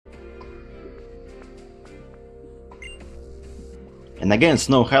And again,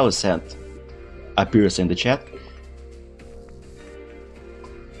 Snow Hyacinth appears in the chat.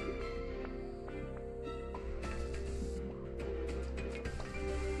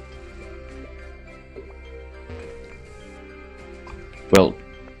 Well,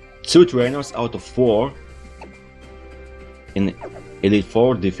 2 trainers out of 4 in Elite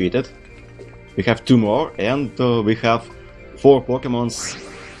 4 defeated. We have 2 more, and we have 4 Pokemons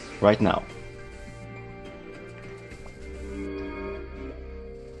right now.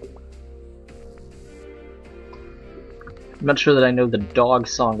 I'm not sure that I know the dog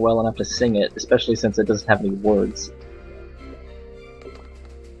song well enough to sing it, especially since it doesn't have any words.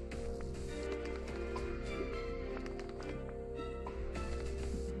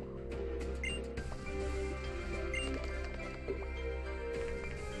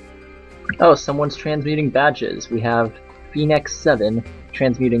 Oh, someone's transmuting badges. We have Phoenix7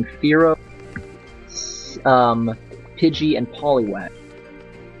 transmuting Fearow, Pidgey, and Poliwag.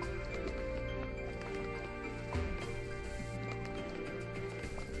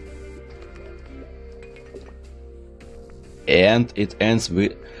 And it ends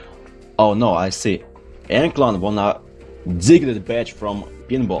with... Oh no, I see. Enclon wanna dig the badge from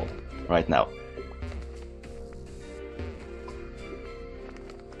Pinball right now.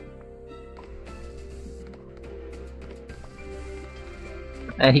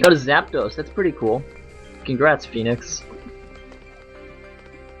 And he got a Zapdos, that's pretty cool. Congrats, Phoenix.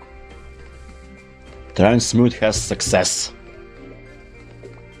 Transmute has success.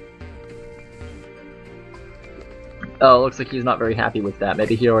 Oh, looks like he's not very happy with that.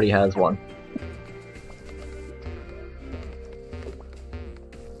 Maybe he already has one.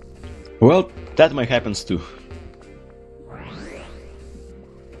 Well, that might happen too.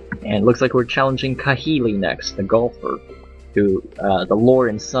 And it looks like we're challenging Kahili next, the golfer, who the lore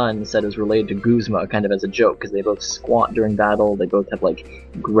in Sun said is related to Guzma, kind of as a joke, because they both squat during battle, they both have like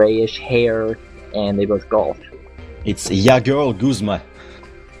grayish hair, and they both golf. It's ya girl Guzma.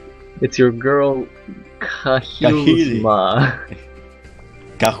 It's your girl Kahilma.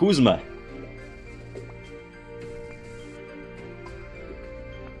 Kahuzma.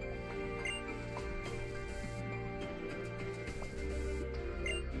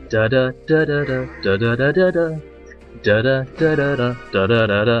 Da da da da da da da da da. Da da da da da da da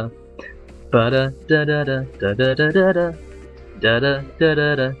da da. Ba da da da da da da da da da. Da da da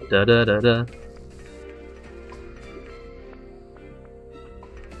da da da da da da.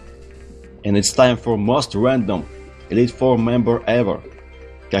 And it's time for most random Elite 4 member ever,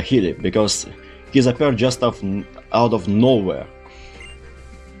 Kahili, because he's appeared just out of nowhere.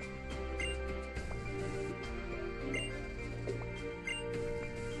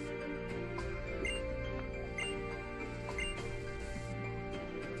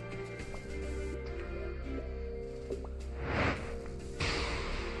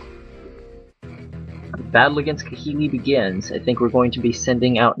 Battle against Kahili begins. I think we're going to be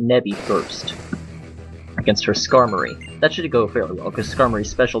sending out Nebby first. Against her Skarmory. That should go fairly well, because Skarmory's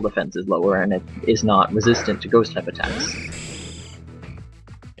special defense is lower and it is not resistant to ghost type attacks.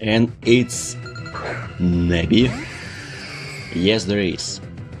 And it's... Nebby? Yes, there is.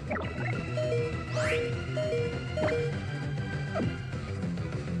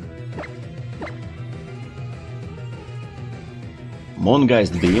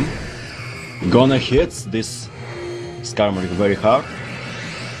 Mongeist Beam gonna hit this Skarmory very hard.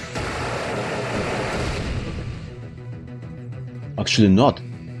 Actually not.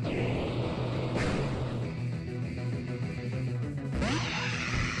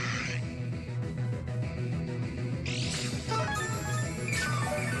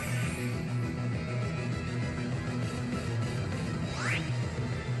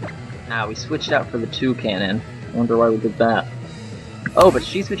 Ah, we switched out for the 2 cannon. I wonder why we did that. Oh, but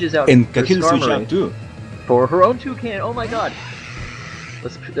she switches out And for Kahili switched Skarmory out too. for her own 2 cannon. Oh my god!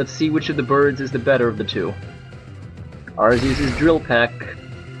 Let's see which of the birds is the better of the 2. Ours uses Drill Peck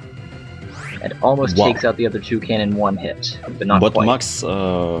and almost takes out the other 2 cannon 1 hit, but not quite.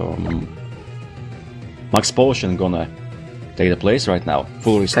 Max Potion gonna take the place right now.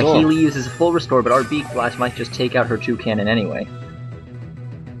 Full restore. Kahili uses a full restore, but our Beak Blast might just take out her 2 cannon anyway.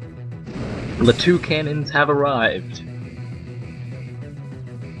 The 2 cannons have arrived.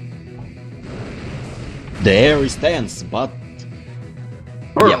 The air is tense, but...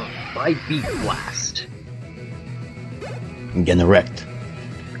 Yep, by Beak Blast. Getting wrecked.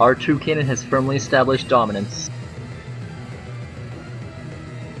 Our 2 cannon has firmly established dominance.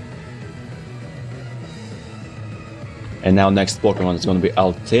 And now next Pokemon is gonna be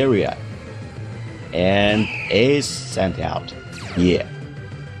Altaria. And Ace sent out. Yeah.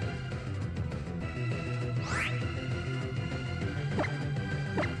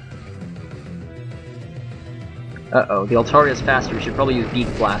 Uh-oh, the Altaria is faster. We should probably use Beak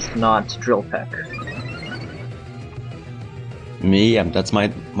Blast, not Drill Peck. Yeah, that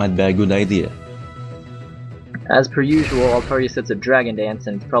might be a good idea. As per usual, Altaria sets a Dragon Dance,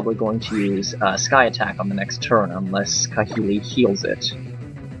 and it's probably going to use Sky Attack on the next turn, unless Kahili heals it.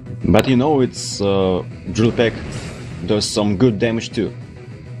 But you know, it's Drill Peck does some good damage too.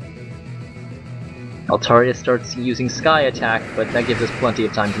 Altaria starts using Sky Attack, but that gives us plenty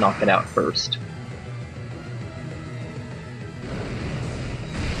of time to knock it out first.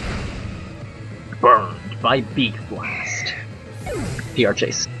 Burned by Beak Blast. PR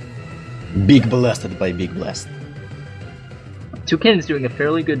Chase. Big blasted by Big Blast. Toucan is doing a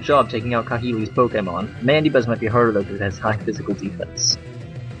fairly good job taking out Kahili's Pokemon. Mandibuzz might be harder though because it has high physical defense.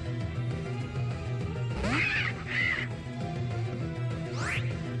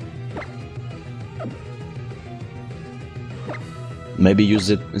 Maybe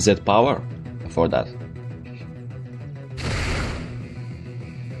use Z power for that.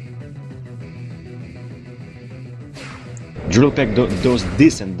 Drill Peck does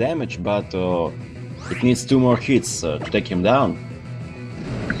decent damage, but it needs 2 more hits to take him down.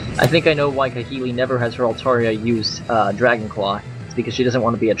 I think I know why Kahili never has her Altaria use Dragon Claw. It's because she doesn't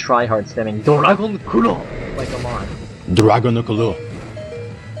want to be a tryhard spamming Dragon Claw like a lot. Dragon Claw.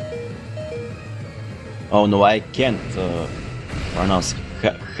 Oh no, I can't pronounce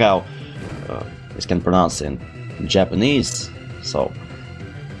how this can pronounce in Japanese, so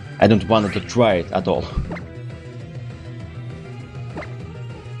I don't want to try it at all.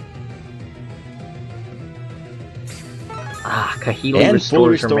 Ah, Kahili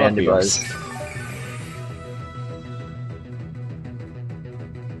restores her Mandibuzz.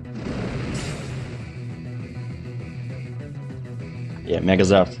 Yeah,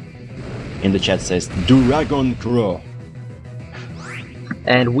 Megazord in the chat says Dragon Claw.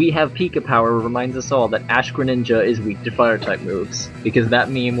 And we have Pika Power reminds us all that Ash Greninja is weak to fire type moves, because that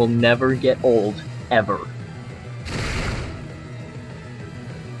meme will never get old, ever.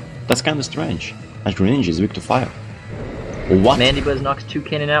 That's kinda strange. Ash Greninja is weak to fire. What? Mandibuzz knocks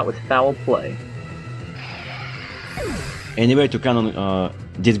Toucan out with foul play. Anyway, Toucan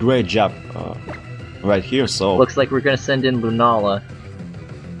did great job right here, so... Looks like we're gonna send in Lunala.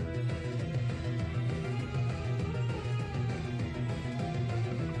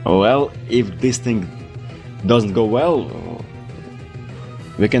 Well, if this thing doesn't go well,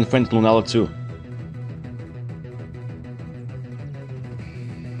 we can find Lunala too.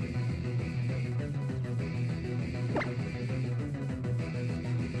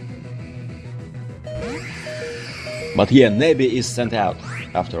 But yeah, Nebi is sent out,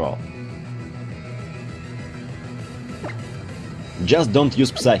 after all. Just don't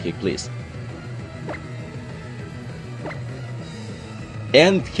use Psychic, please.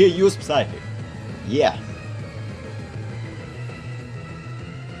 And he used Psychic. Yeah.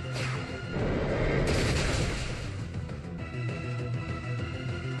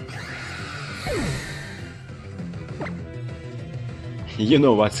 You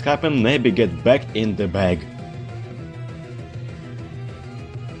know what's happened, maybe get back in the bag.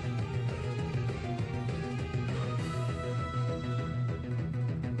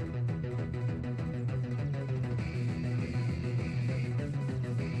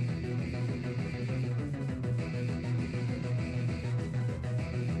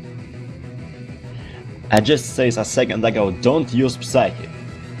 I just said a second ago, don't use Psychic.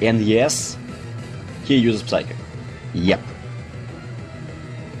 And yes, he uses Psychic. Yep.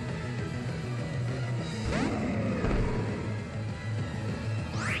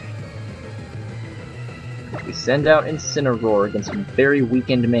 We send out Incineroar against a very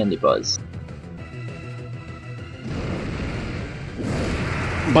weakened Mandibuzz.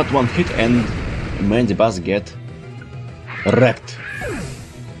 But one hit and Mandibuzz get wrecked.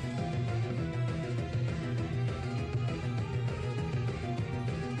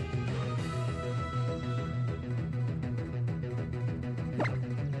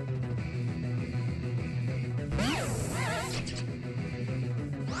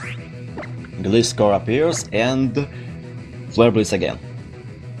 Gliscor appears and Flare Blitz again.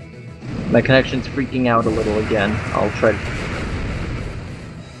 My connection's freaking out a little again. I'll try to...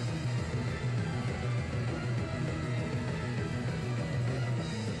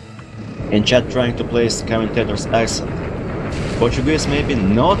 In chat trying to place commentator's accent. Portuguese maybe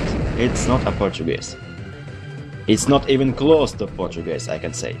not, it's not a Portuguese. It's not even close to Portuguese, I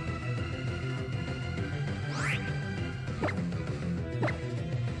can say.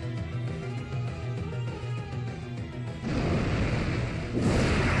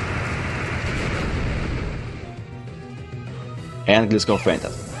 And Gliscor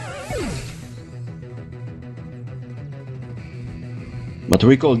fainted. But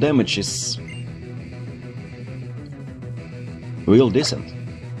recoil damage is real decent.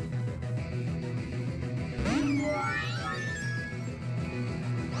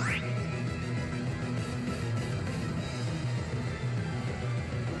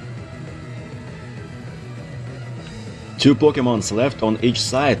 Two Pokemons left on each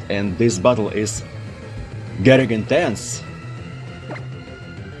side, and this battle is getting intense.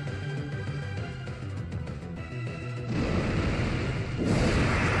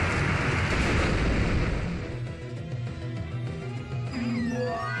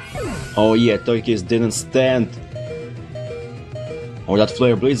 Oh yeah, Togekiss didn't stand or that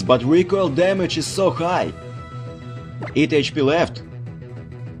Flare Blitz, but recoil damage is so high. 8 HP left.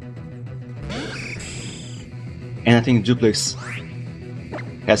 And I think Duplex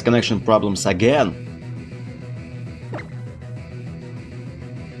has connection problems again.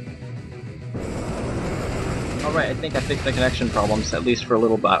 Alright, I think I fixed the connection problems, at least for a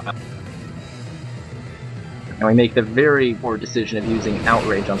little bit. And we make the very poor decision of using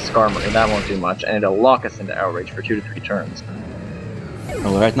Outrage on Skarmory. That won't do much, and it'll lock us into Outrage for 2 to 3 turns.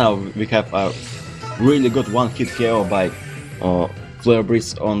 Well, right now we have a really good one-hit KO by Flare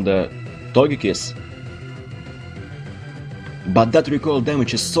Blitz on the Togekiss. But that recoil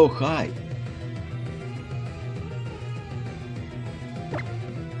damage is so high.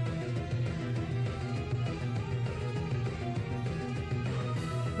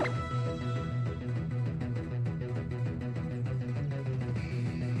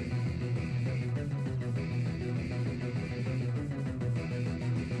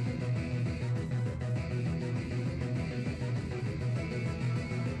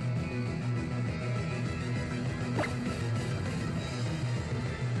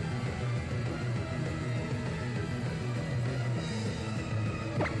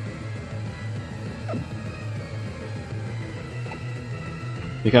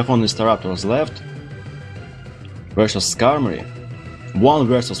 We have only Staraptors left versus Skarmory. 1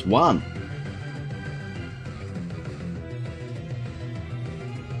 versus 1.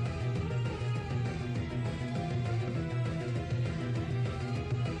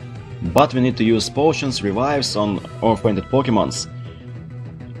 But we need to use potions, revives on off-painted Pokemons,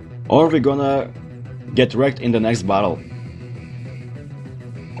 or we're gonna get wrecked in the next battle.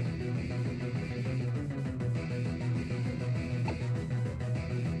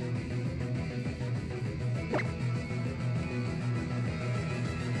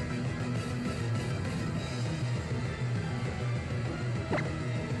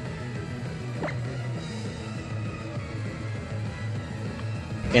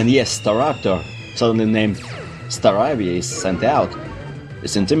 And yes, Staraptor, suddenly named Staravia, is sent out.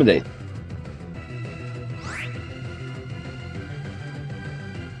 It's Intimidate.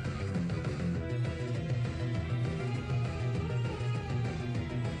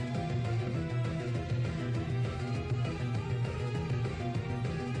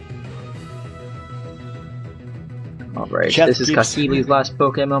 Alright, this is Kahili's last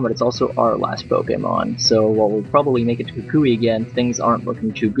Pokemon, but it's also our last Pokemon. So while we'll probably make it to Kukui again, things aren't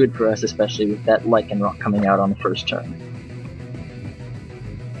looking too good for us, especially with that Lycanroc coming out on the first turn.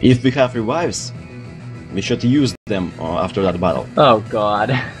 If we have revives, we should use them after that battle. Oh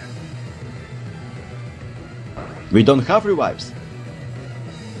god. We don't have revives.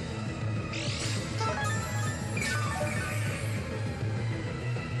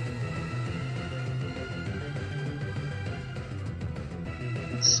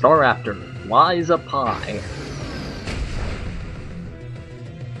 Staraptor flies up high.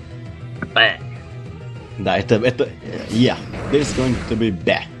 Bang. Да, yeah, this is going to be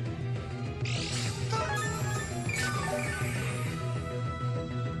bad.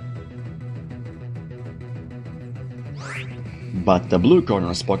 But the blue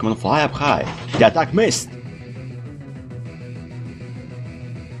corner's Pokemon fly up high. The attack missed.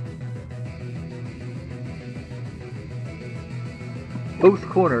 Both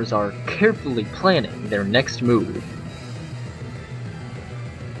corners are carefully planning their next move.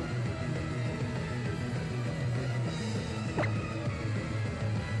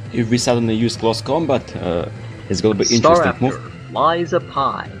 If we suddenly use close combat, it's gonna be interesting move. Staraptor flies up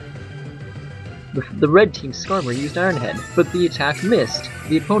high. The red team's Skarmory used Iron Head, but the attack missed.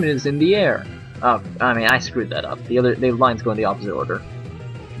 The opponent is in the air. Oh, I mean, I screwed that up. The lines go in the opposite order.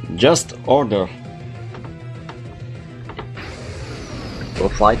 Just order. Will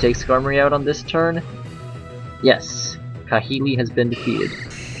Fly take Skarmory out on this turn? Yes. Kahili has been defeated.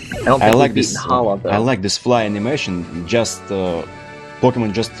 I don't think we've beaten Hala, though. I like this fly animation. Just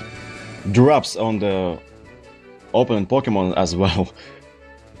Pokemon just drops on the opponent Pokemon as well.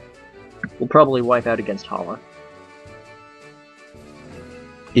 We'll probably wipe out against Hala.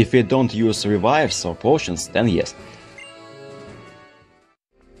 If we don't use revives or potions, then yes.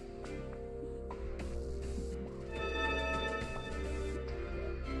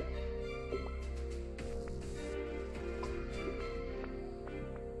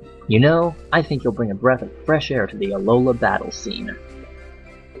 You know, I think you'll bring a breath of fresh air to the Alola battle scene.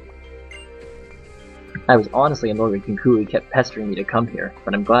 I was honestly annoyed when Kukui kept pestering me to come here,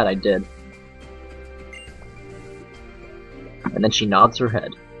 but I'm glad I did. And then she nods her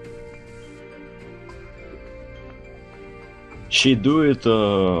head. She do it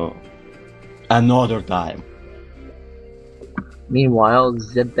another time. Meanwhile,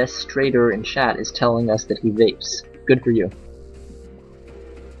 Zebestrator in chat is telling us that he vapes. Good for you.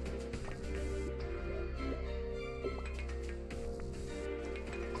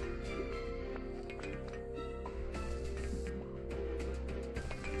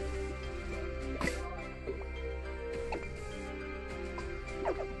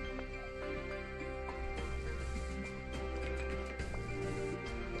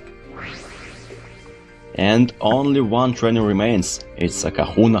 And only one trainer remains. It's a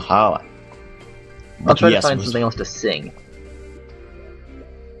Kahuna Hala. I'll try to find something else to sing.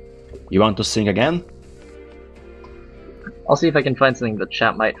 You want to sing again? I'll see if I can find something the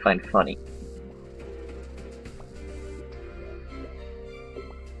chat might find funny.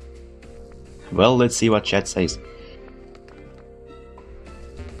 Well, let's see what chat says.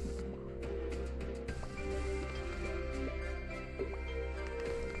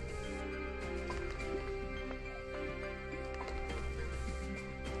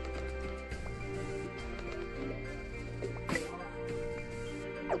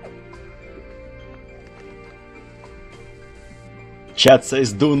 Chat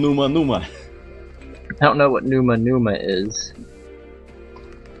says do Numa Numa. I don't know what Numa Numa is.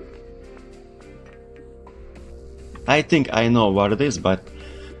 I think I know what it is, but...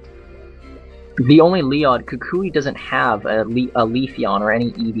 The only Leon, Kukui doesn't have a Leafeon or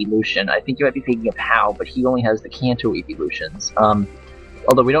any evolution. I think you might be thinking of How, but he only has the Kanto evolutions.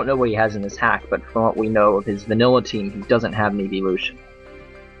 Although we don't know what he has in his hack, but from what we know of his vanilla team, he doesn't have an evolution.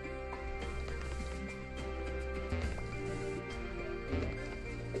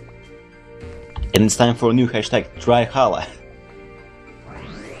 And it's time for a new hashtag, try Hala.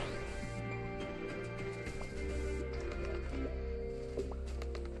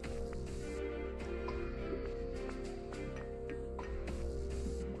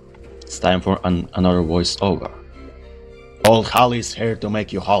 It's time for another voiceover. Old Hala is here to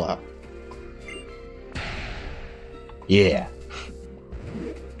make you holler. Yeah.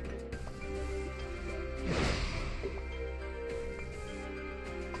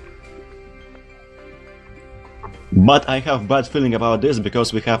 But I have bad feeling about this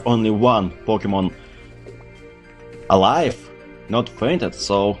because we have only one Pokemon alive, not fainted,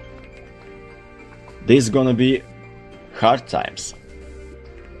 so this is gonna be hard times.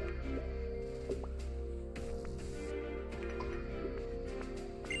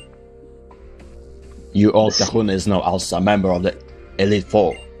 You old Kahuna is now also a member of the Elite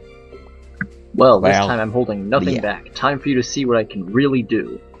Four. Well, this time I'm holding nothing back. Time for you to see what I can really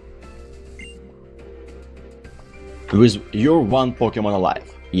do. With your one Pokemon alive.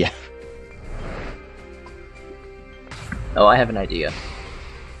 Yeah. Oh, I have an idea.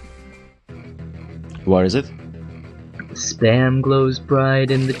 What is it? Spam glows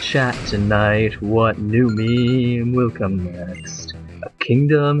bright in the chat tonight. What new meme will come next? A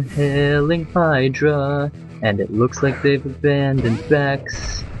kingdom hailing Hydra, and it looks like they've abandoned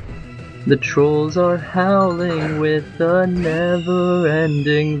Vex. The trolls are howling with a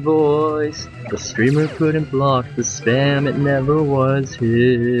never-ending voice. The streamer couldn't block the spam, it never was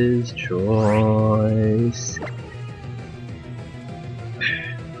his choice.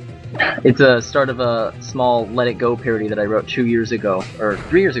 It's a start of a small Let It Go parody that I wrote 2 years ago, or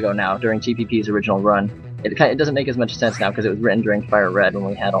 3 years ago now, during TPP's original run. It doesn't make as much sense now because it was written during Fire Red when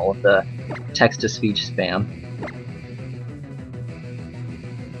we had all of the text-to-speech spam.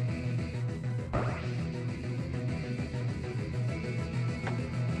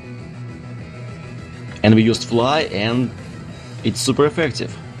 And we used Fly, and it's super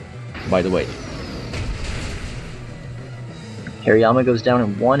effective, by the way. Hariyama goes down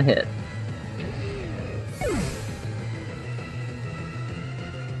in one hit.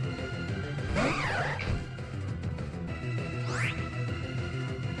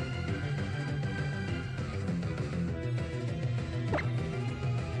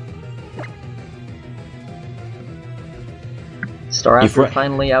 Staraptor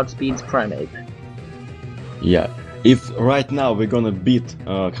finally outspeeds Primeape. Yeah, if right now we're gonna beat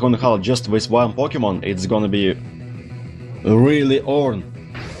Kahuna Hala just with one Pokemon, it's gonna be really earn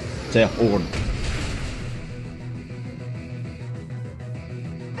step over.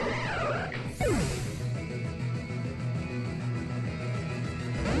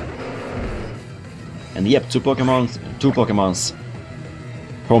 And yep, two Pokemons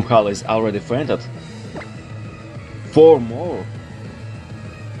from Hall is already fainted. 4 more.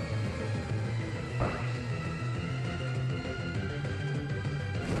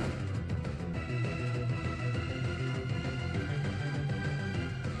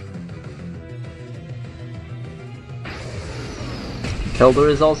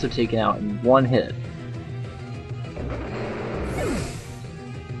 Keldor is also taken out in one hit.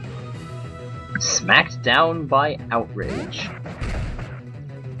 Smacked down by Outrage.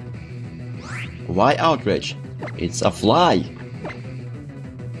 Why Outrage? It's a fly.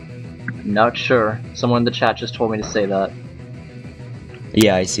 Not sure. Someone in the chat just told me to say that.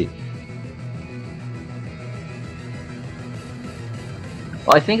 Yeah, I see.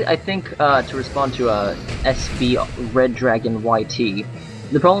 Well, I think to respond to SB Red Dragon YT,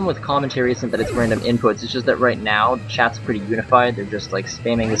 the problem with commentary isn't that it's random inputs, it's just that right now, the chat's pretty unified, they're just like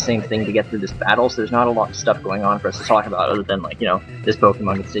spamming the same thing to get through this battle, so there's not a lot of stuff going on for us to talk about other than like, you know, this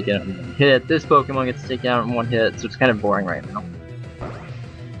Pokemon gets taken out in one hit, this Pokemon gets taken out in one hit, so it's kind of boring right now.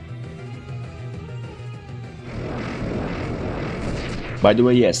 By the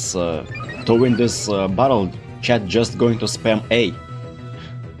way, yes, to win this battle, chat just going to spam A.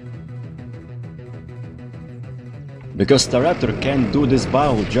 Because Staraptor can do this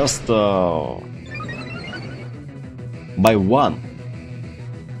battle just by 1.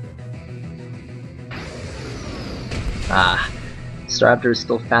 Staraptor is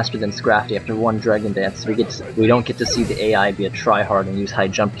still faster than Scrafty after one Dragon Dance, so we don't get to see the AI be a tryhard and use high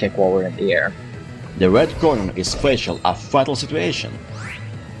jump kick while we're in the air. The red corner is facial, a fatal situation.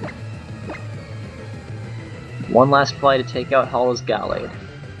 One last fly to take out Hollow's Gallade.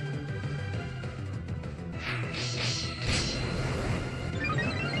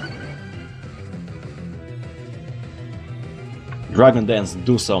 Dragon Dance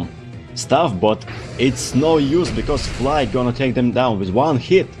do some stuff, but it's no use because Fly gonna take them down with 1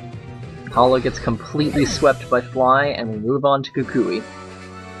 hit. Hollow gets completely swept by Fly, and we move on to Kukui.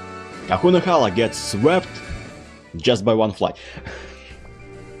 Kakunahala gets swept just by 1 fly.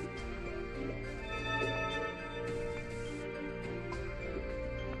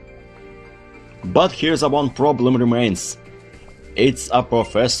 But here's a one problem remains. It's a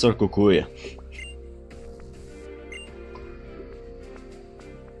Professor Kukui.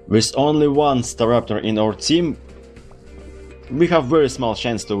 With only one Staraptor in our team, we have very small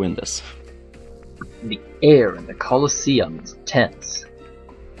chance to win this. The air in the Colosseum is tense.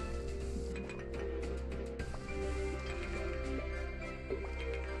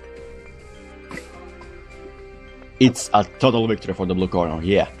 It's a total victory for the blue corner,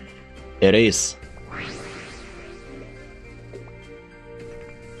 yeah. It is.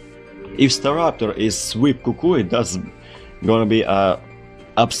 If Staraptor is sweep Kukui, that's gonna be a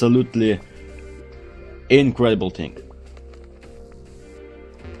absolutely incredible thing.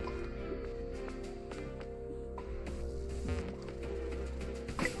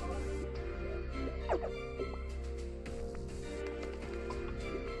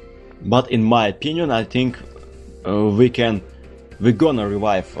 But in my opinion, I think we're gonna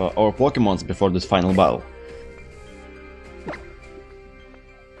revive our Pokemons before this final battle.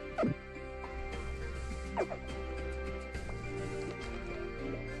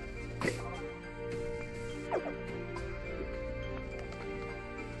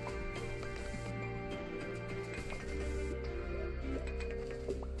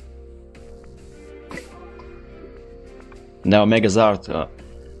 Now Megazord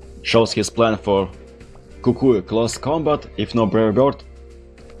shows his plan for Kukui close combat, if no Brave Bird.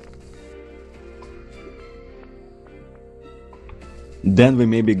 Then we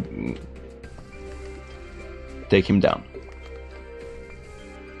maybe take him down.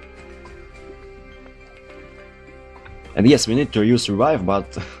 And yes, we need to use Revive,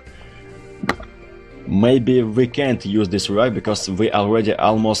 but maybe we can't use this Revive because we already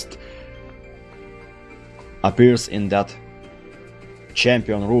almost appears in that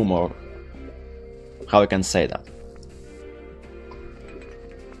champion room, or how I can say that.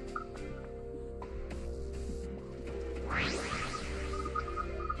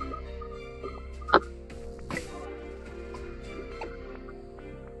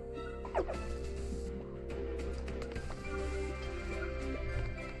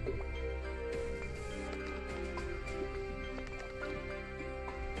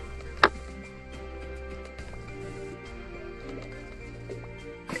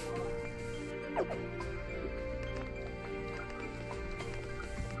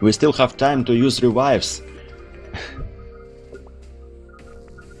 We still have time to use revives.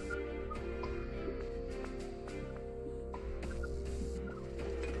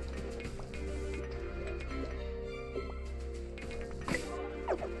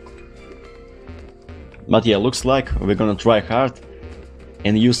 But yeah, looks like we're gonna try hard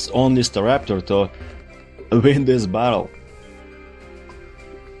and use only Staraptor to win this battle.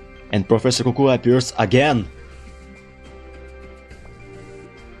 And Professor Cuckoo appears again.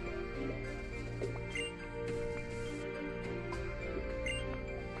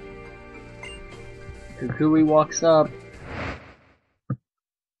 Kukui walks up.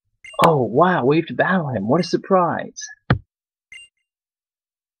 Oh wow, we have to battle him. What a surprise.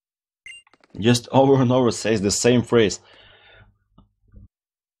 Just over and over says the same phrase.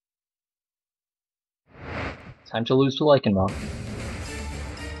 Time to lose to Lycanroc.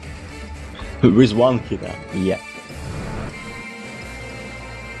 With one hit, yeah.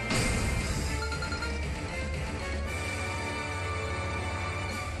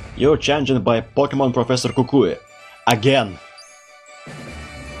 You're challenged by Pokemon Professor Kukui. Again.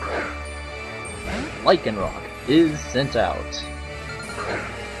 Lycanroc is sent out.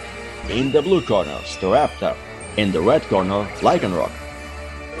 In the blue corner, Staraptor. In the red corner, Lycanroc.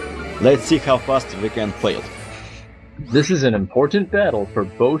 Let's see how fast we can play it. This is an important battle for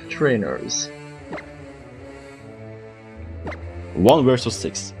both trainers. 1 versus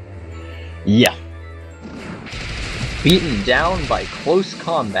 6. Yeah. Beaten down by close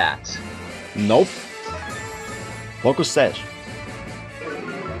combat. Nope. Focus Sash.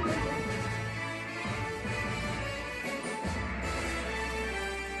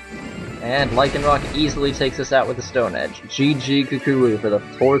 And Lycanroc easily takes us out with a Stone Edge. GG Kukui for the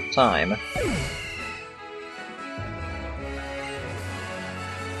 4th time.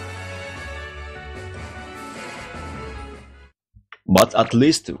 But at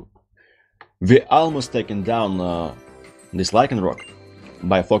least we almost taken down this Lycanroc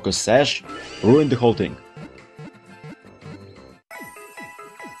by Focus Sash, ruined the whole thing.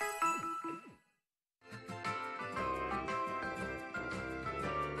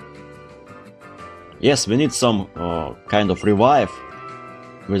 Yes, we need some kind of revive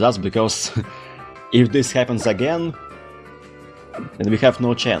with us, because if this happens again, then we have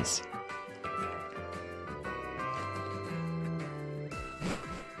no chance.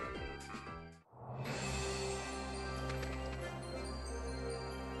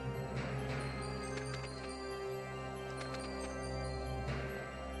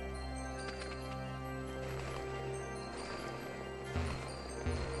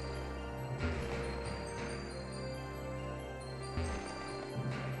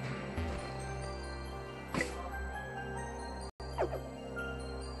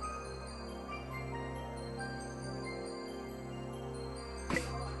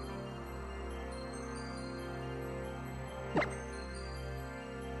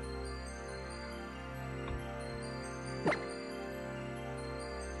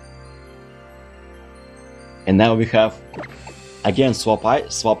 And now we have again swap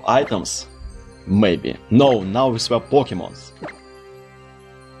items. Maybe. No, now we swap Pokemons.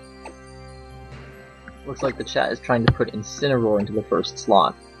 Looks like the chat is trying to put Incineroar into the first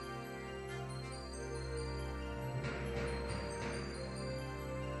slot.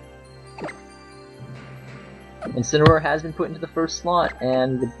 Incineroar has been put into the first slot,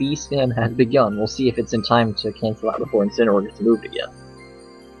 and the B spam has begun. We'll see if it's in time to cancel out before Incineroar gets moved again.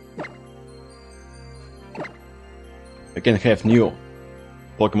 We can have new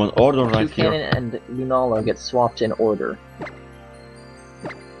Pokemon order right here. Toucannon and Lunala get swapped in order.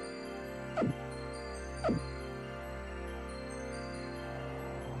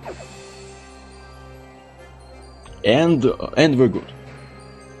 And we're good.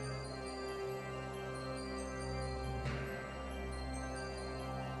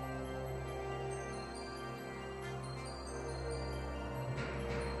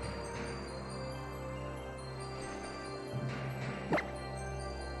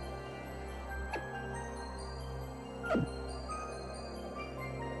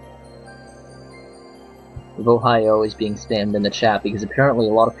 Ohio is being spammed in the chat because apparently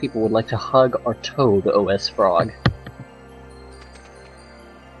a lot of people would like to hug our toad, OS Frog.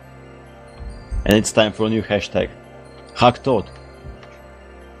 And it's time for a new hashtag. Hug Toad.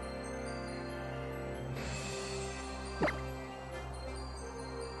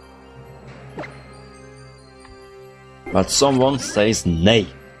 But someone says nay.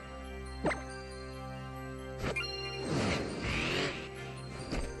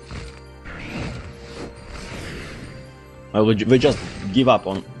 Well, we just give up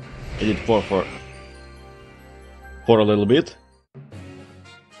on Elite 4 for a little bit.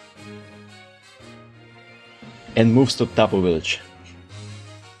 and moves to Tapu Village.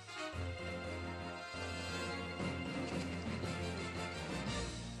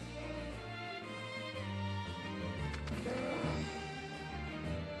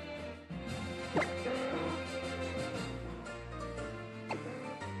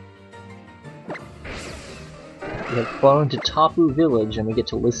 We have flown to Tapu Village, and we get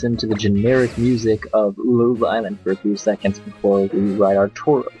to listen to the generic music of Ulu Island for a few seconds before we ride our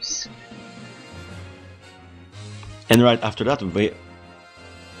Tauros. And right after that, we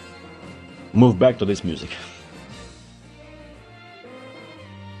move back to this music.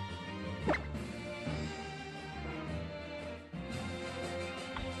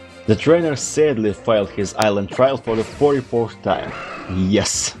 The trainer sadly failed his island trial for the 44th time.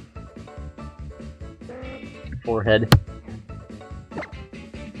 Yes. Forehead.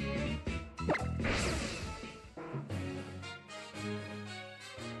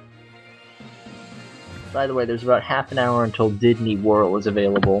 By the way, there's about half an hour until Disney World is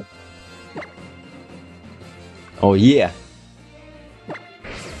available. Oh yeah.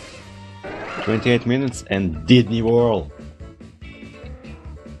 28 minutes and Disney World.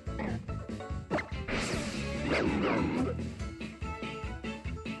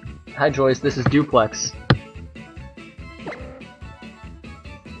 Hi Joyce, this is Duplex.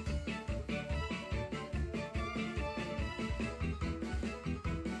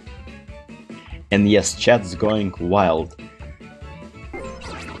 And yes, chat's going wild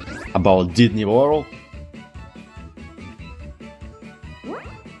about Disney World.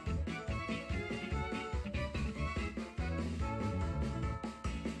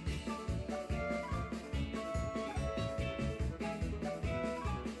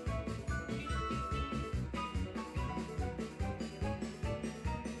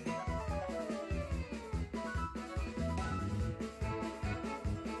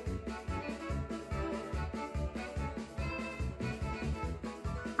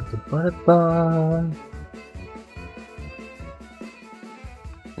 And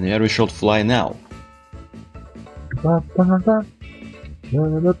where we should fly now?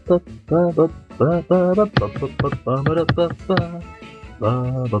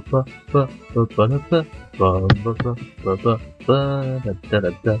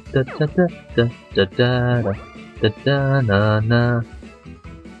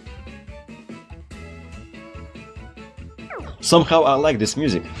 Somehow I like this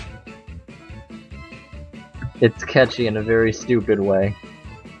music. It's catchy in a very stupid way.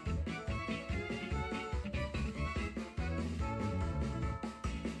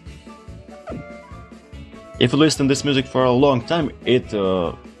 If you listen to this music for a long time, it's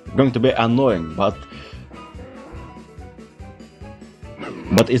going to be annoying, but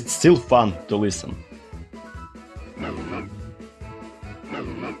it's still fun to listen.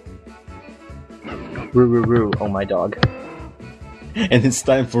 Roo roo roo, oh my dog. And it's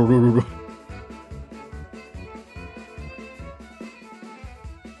time for Rururu.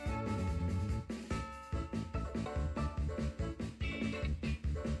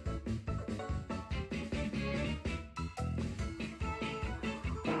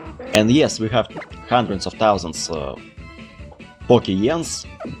 And yes, we have hundreds of thousands Poké-Yens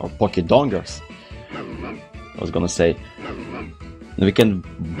or Poké-Dongers. I was gonna say, we can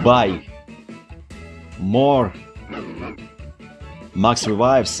buy more max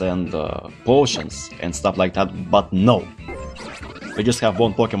revives and potions and stuff like that, but no. We just have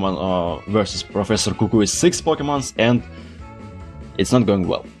one Pokemon versus Professor Cuckoo with 6 Pokemons, and it's not going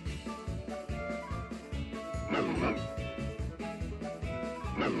well.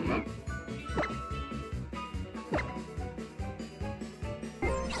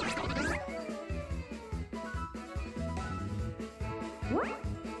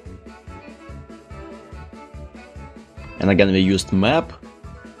 And again we used map.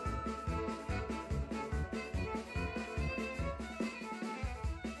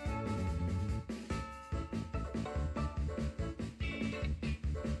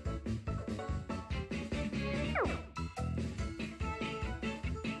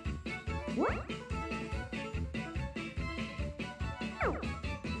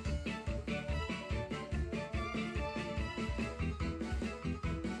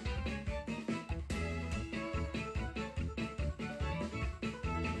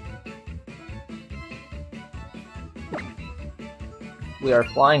 We are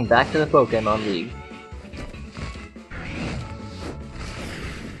flying back to the Pokémon League.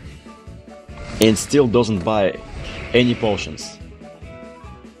 And still doesn't buy any potions.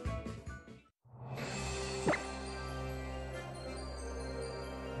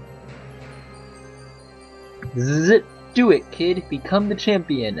 Zit! Do it, kid! Become the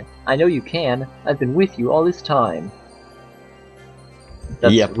champion! I know you can. I've been with you all this time.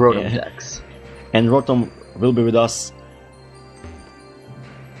 That's Yep, Rotom yeah. Dex. And Rotom will be with us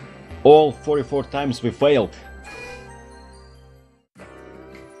all 44 times we failed.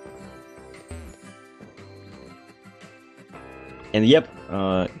 And yep,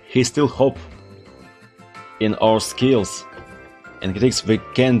 he still hope in our skills, and he thinks we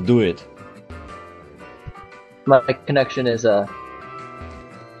can do it. My connection is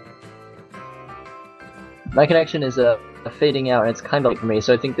fading out, and it's kind of late for me,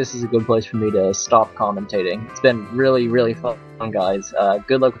 so I think this is a good place for me to stop commentating. It's been really, really fun, guys.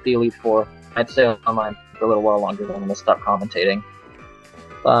 Good luck with the Elite Four. I'd stay online for a little while longer, then I'm gonna stop commentating.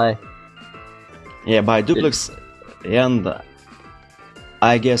 Bye. Yeah, bye Duplex, and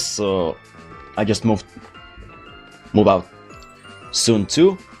I guess I just move out soon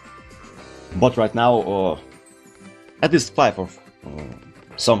too. But right now, at least 5 or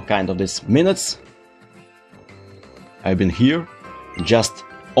some kind of these minutes, I've been here, just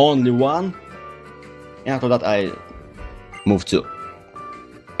only one, and after that I moved too.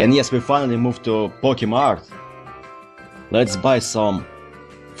 And yes, we finally moved to Pokemart. Let's buy some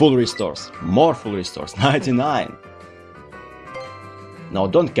full restores, more full restores, 99. No,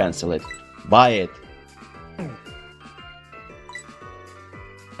 don't cancel it, buy it.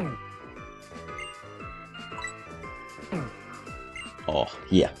 Oh,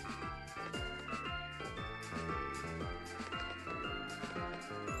 yeah.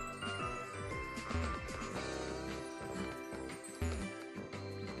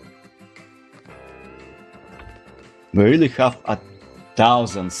 We really have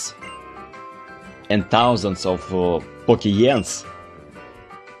thousands and thousands of Pokeyens.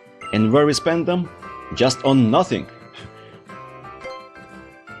 And where we spend them? Just on nothing.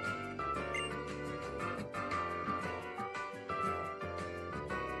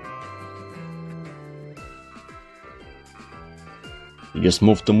 You just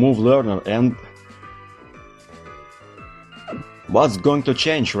move to Move Learner, and what's going to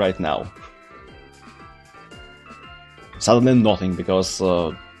change right now? Suddenly nothing, because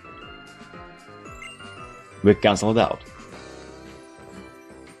we cancelled out.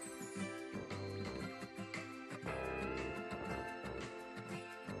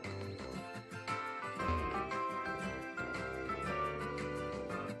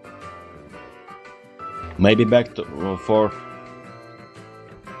 Maybe back to, for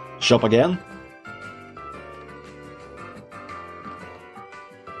shop again?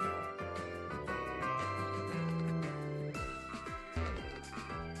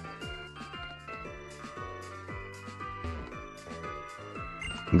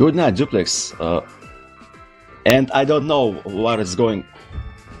 Good night, Duplex. And I don't know what is going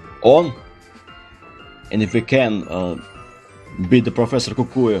on, and if we can beat the Professor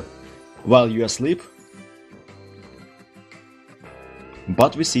Kukui while you asleep.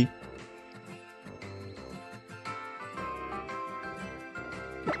 But we see.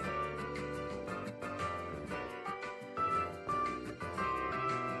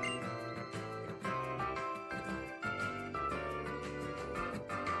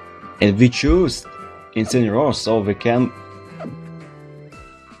 And we choose Incineroar, so we can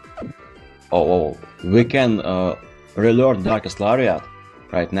we can relearn Darkest Lariat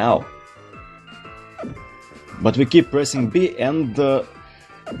right now. But we keep pressing B, and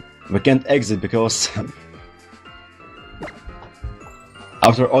we can't exit because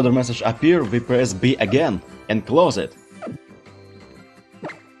after other message appear, we press B again and close it.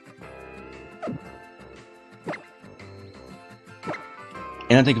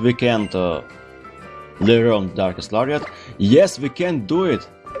 And I think we can't learn Darkest Lariat. Yes, we can do it.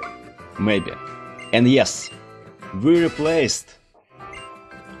 Maybe. And yes, we replaced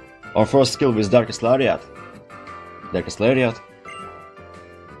our first skill with Darkest Lariat. Darkest Lariat.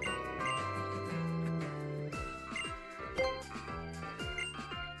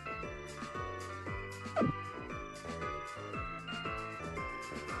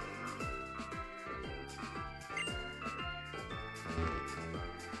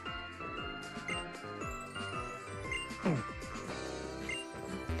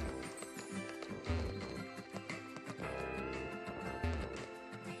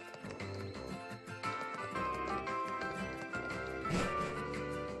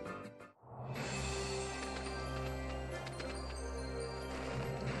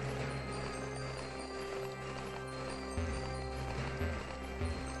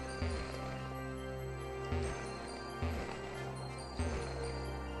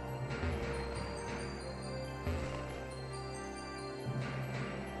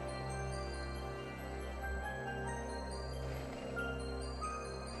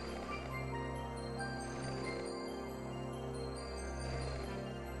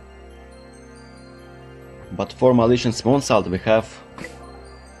 But for Malicious Moonsault we have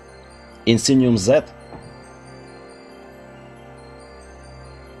Insignium Z.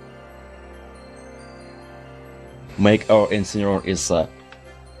 Make our Incineroar is a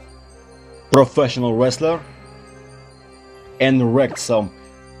professional wrestler and wrecked some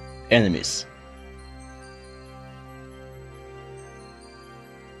enemies.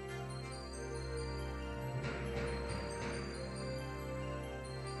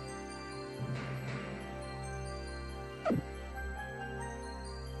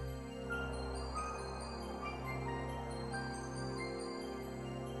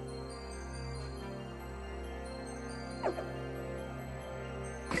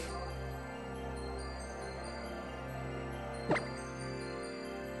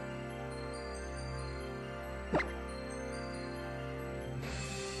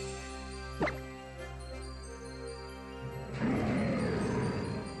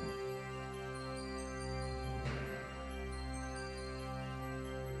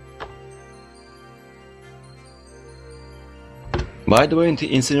 By the way,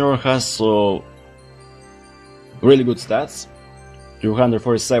 Incineroar has really good stats.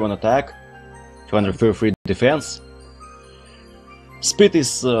 247 attack, 233 defense. Speed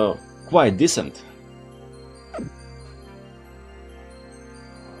is quite decent.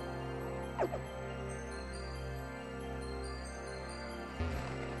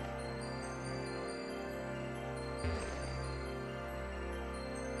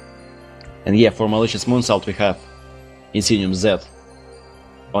 And yeah, for Malicious Moonsault we have Insignium Z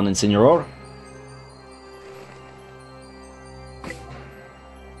on Incineroar.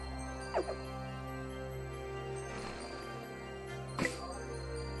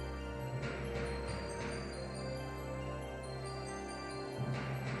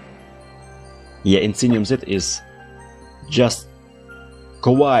 Yeah, Insignium Z is just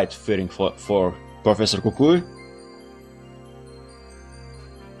quite fitting for Professor Kukui.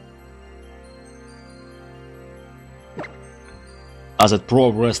 As a pro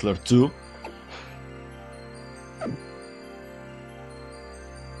wrestler too.